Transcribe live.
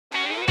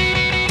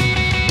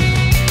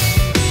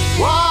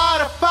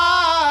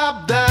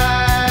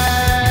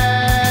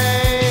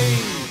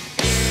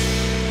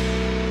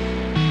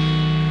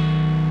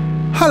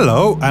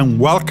Hello and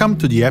welcome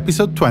to the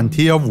episode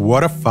 20 of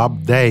What a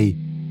Fab Day.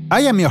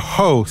 I am your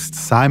host,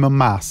 Simon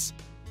Mas.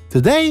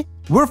 Today,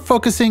 we're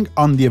focusing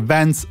on the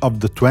events of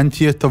the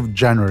 20th of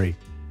January.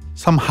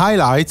 Some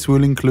highlights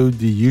will include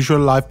the usual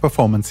live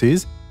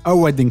performances, a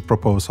wedding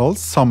proposal,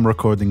 some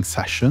recording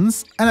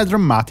sessions, and a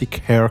dramatic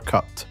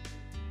haircut.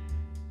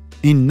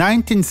 In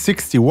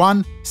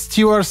 1961,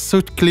 Stu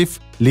Sutcliffe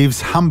leaves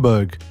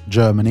Hamburg,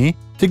 Germany,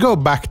 to go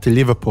back to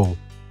Liverpool.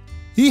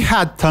 He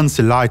had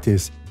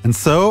tonsillitis, and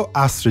so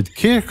Astrid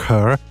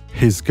Kirchherr,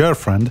 his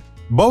girlfriend,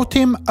 bought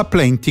him a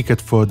plane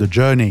ticket for the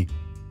journey.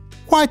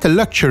 Quite a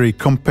luxury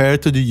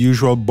compared to the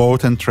usual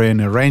boat and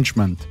train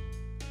arrangement.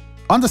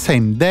 On the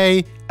same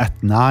day,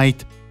 at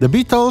night, the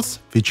Beatles,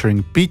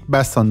 featuring Pete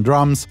Best on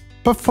drums,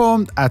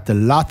 performed at the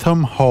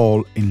Lathom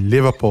Hall in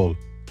Liverpool.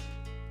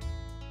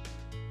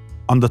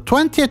 On the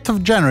 20th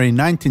of January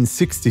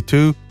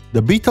 1962,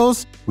 the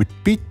Beatles, with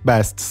Pete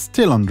Best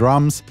still on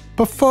drums,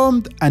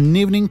 performed an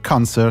evening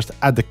concert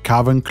at the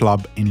Cavern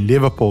Club in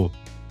Liverpool.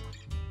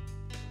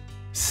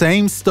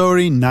 Same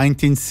story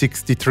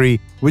 1963,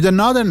 with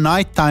another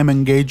nighttime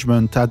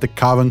engagement at the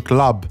Cavern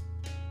Club.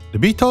 The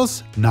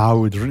Beatles, now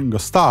with Ringo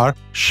Starr,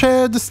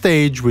 shared the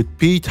stage with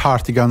Pete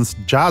Hartigan's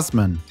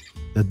Jazzmen,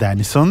 the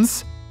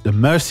Dennisons, the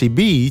Mersey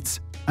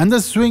Beats, and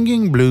the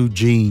Swinging Blue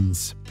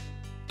Jeans.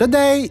 The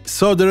day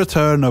saw the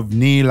return of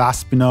Neil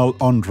Aspinall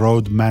on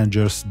road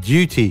manager's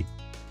duty.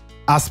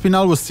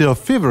 Aspinall was still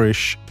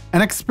feverish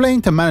and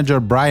explained to manager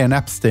Brian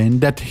Epstein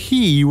that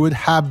he would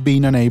have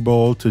been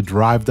unable to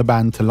drive the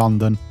band to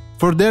London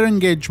for their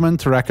engagement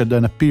to record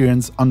an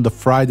appearance on the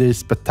Friday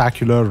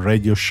Spectacular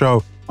radio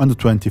show on the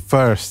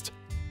 21st,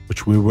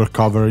 which we will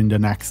cover in the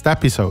next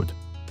episode.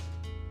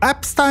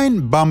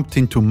 Epstein bumped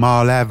into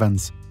Mal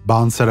Evans,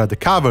 bouncer at the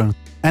Cavern,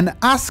 and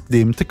asked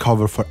him to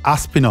cover for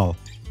Aspinall.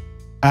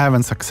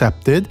 Evans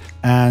accepted,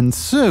 and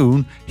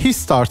soon he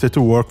started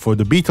to work for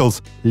the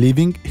Beatles,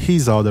 leaving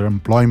his other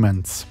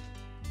employments.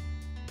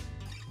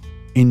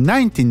 In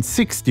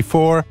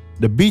 1964,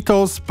 the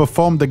Beatles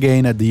performed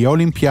again at the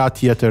Olympia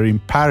Theatre in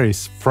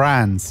Paris,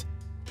 France.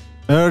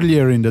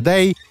 Earlier in the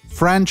day,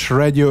 French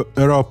radio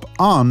Europe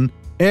On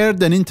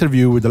aired an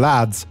interview with the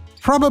lads,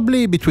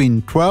 probably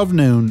between 12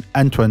 noon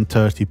and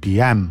 12:30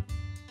 p.m.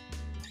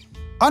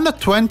 On the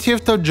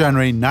 20th of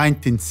January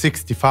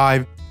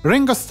 1965,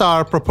 Ringo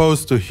Starr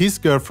proposed to his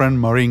girlfriend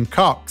Maureen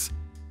Cox,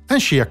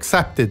 and she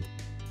accepted.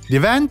 The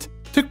event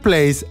took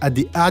place at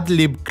the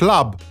Ad-Lib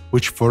Club,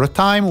 which for a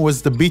time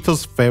was the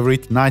Beatles'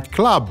 favorite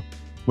nightclub,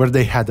 where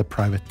they had a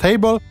private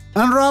table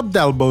and rubbed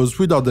elbows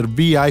with other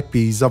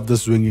VIPs of the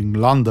swinging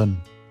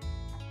London.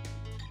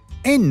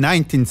 In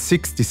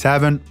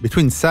 1967,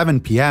 between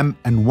 7 p.m.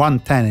 and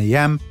 1:10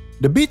 a.m.,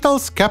 the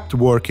Beatles kept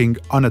working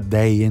on A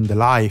Day in the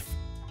Life.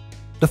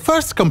 The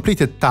first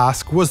completed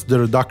task was the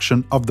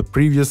reduction of the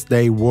previous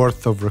day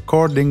worth of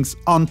recordings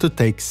onto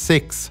take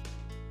 6.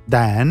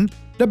 Then,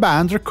 the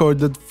band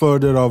recorded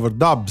further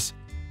overdubs,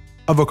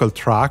 a vocal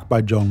track by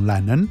John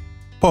Lennon,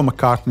 Paul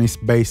McCartney's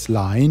bass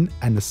line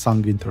and a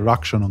song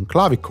introduction on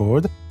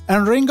clavichord,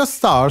 and Ringo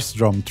Starr's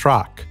drum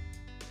track.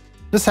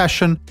 The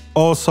session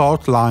also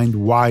outlined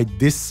why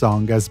this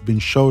song has been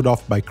showed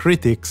off by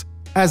critics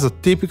as a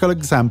typical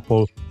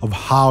example of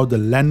how the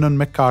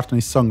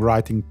Lennon-McCartney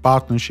songwriting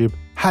partnership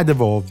had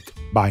evolved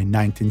by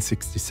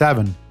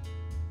 1967.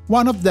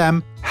 One of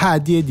them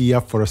had the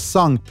idea for a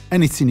song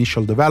and its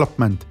initial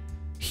development.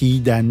 He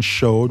then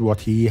showed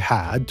what he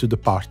had to the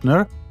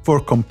partner for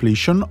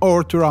completion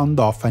or to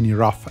round off any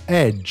rough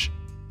edge.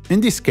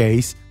 In this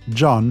case,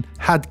 John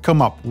had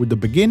come up with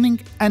the beginning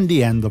and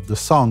the end of the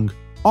song,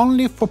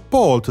 only for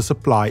Paul to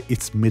supply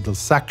its middle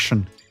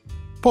section.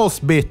 Paul's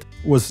bit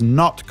was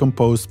not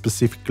composed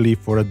specifically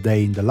for A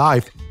Day in the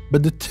Life,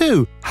 but the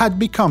two had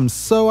become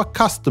so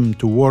accustomed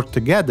to work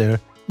together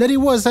that it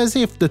was as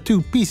if the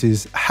two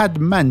pieces had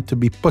meant to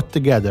be put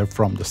together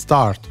from the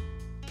start.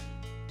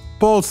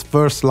 Paul's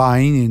first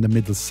line in the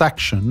middle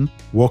section,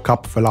 "Woke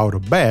up, fell out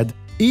of bed,"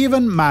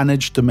 even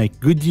managed to make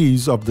good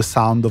use of the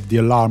sound of the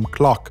alarm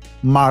clock,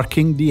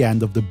 marking the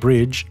end of the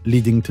bridge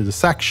leading to the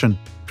section,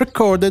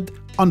 recorded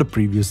on the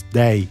previous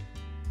day.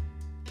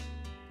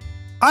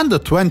 On the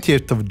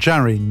 20th of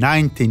January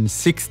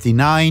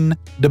 1969,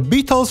 the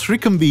Beatles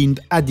reconvened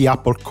at the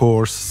Apple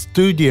Corps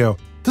studio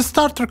to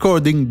start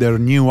recording their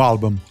new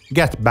album,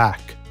 Get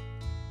Back.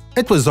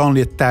 It was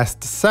only a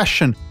test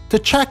session to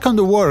check on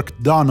the work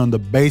done on the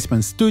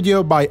basement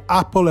studio by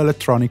Apple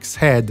Electronics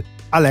head,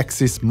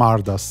 Alexis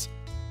Mardas.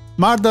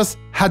 Mardas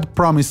had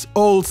promised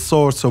all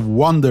sorts of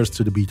wonders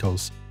to the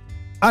Beatles.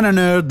 An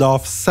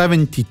unheard-of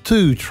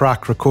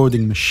 72-track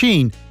recording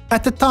machine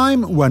at a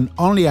time when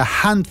only a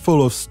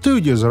handful of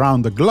studios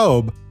around the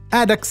globe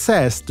had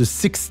access to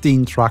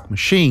 16-track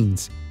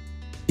machines.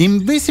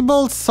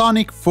 Invisible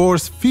sonic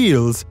force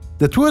fields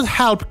that would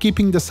help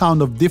keeping the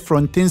sound of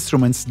different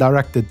instruments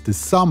directed to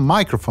some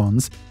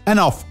microphones and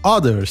off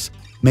others,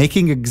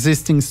 making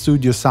existing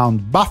studio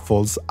sound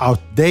baffles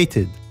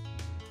outdated.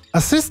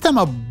 A system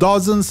of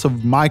dozens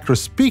of micro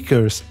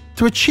speakers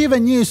to achieve a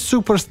new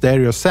super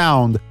stereo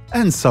sound,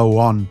 and so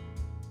on.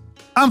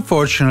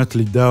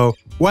 Unfortunately though,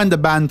 when the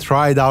band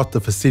tried out the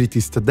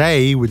facilities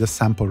today with a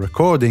sample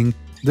recording,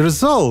 the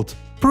result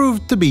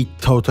proved to be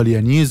totally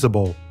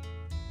unusable.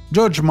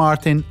 George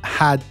Martin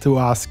had to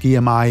ask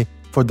EMI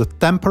for the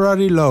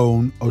temporary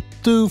loan of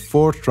 2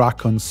 4-track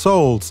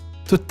consoles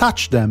to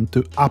attach them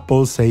to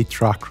Apple's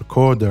 8-track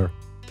recorder.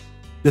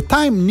 The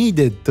time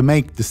needed to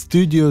make the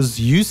studios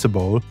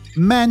usable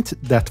meant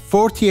that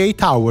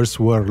 48 hours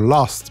were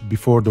lost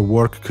before the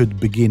work could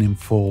begin in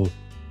full.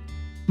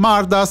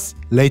 Mardas,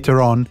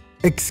 later on,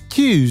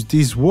 excused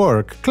his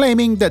work,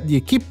 claiming that the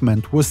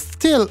equipment was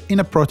still in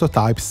a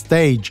prototype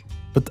stage,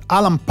 but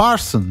Alan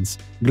Parsons,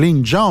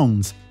 Glyn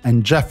Jones,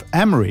 and Jeff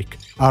Emerick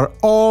are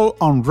all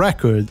on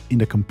record in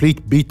the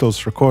complete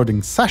Beatles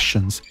recording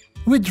sessions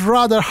with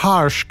rather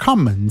harsh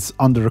comments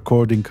on the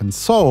recording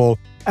console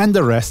and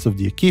the rest of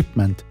the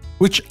equipment,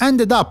 which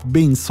ended up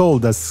being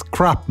sold as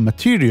scrap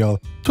material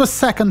to a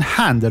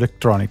second-hand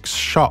electronics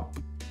shop.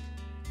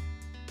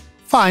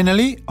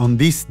 Finally, on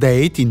this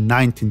date in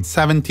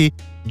 1970,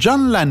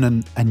 John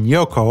Lennon and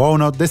Yoko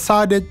Ono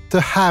decided to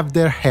have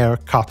their hair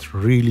cut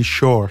really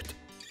short.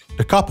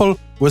 The couple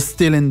was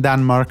still in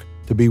Denmark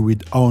to be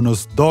with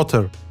Ono's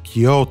daughter,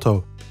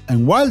 Kyoto,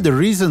 and while the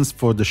reasons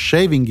for the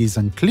shaving is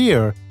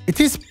unclear, it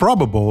is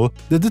probable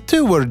that the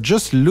two were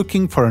just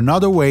looking for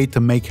another way to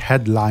make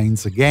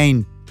headlines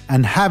again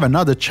and have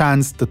another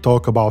chance to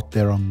talk about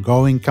their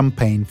ongoing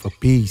campaign for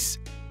peace.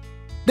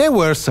 They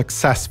were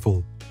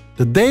successful.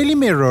 The Daily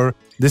Mirror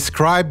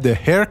described the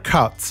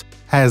haircuts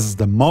as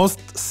the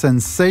most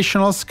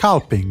sensational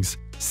scalpings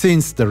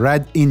since the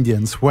Red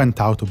Indians went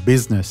out of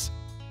business.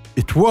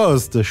 It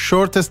was the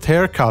shortest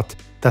haircut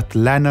that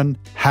Lennon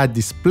had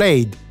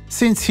displayed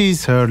since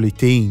his early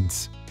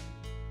teens.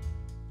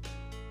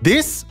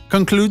 This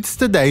concludes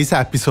today's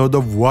episode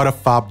of What a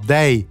Fab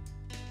Day.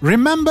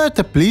 Remember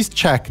to please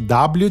check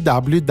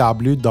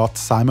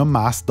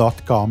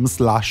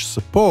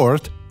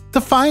www.simonmas.com/support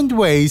to find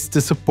ways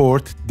to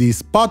support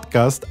this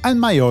podcast and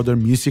my other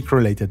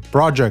music-related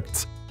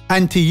projects,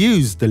 and to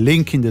use the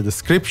link in the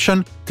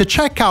description to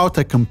check out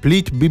a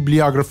complete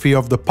bibliography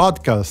of the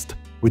podcast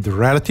with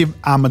relative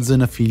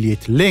Amazon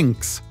affiliate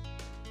links.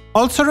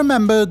 Also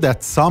remember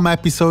that some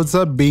episodes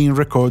are being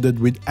recorded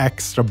with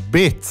extra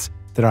bits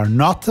that are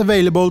not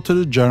available to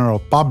the general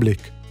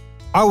public.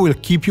 I will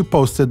keep you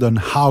posted on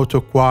how to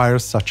acquire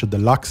such a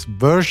deluxe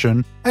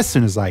version as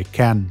soon as I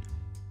can.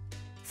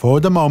 For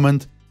the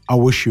moment, I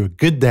wish you a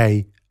good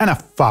day and a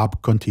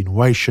fab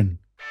continuation.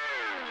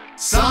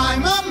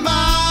 Simon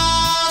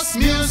Mas,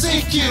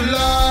 music you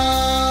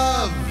love.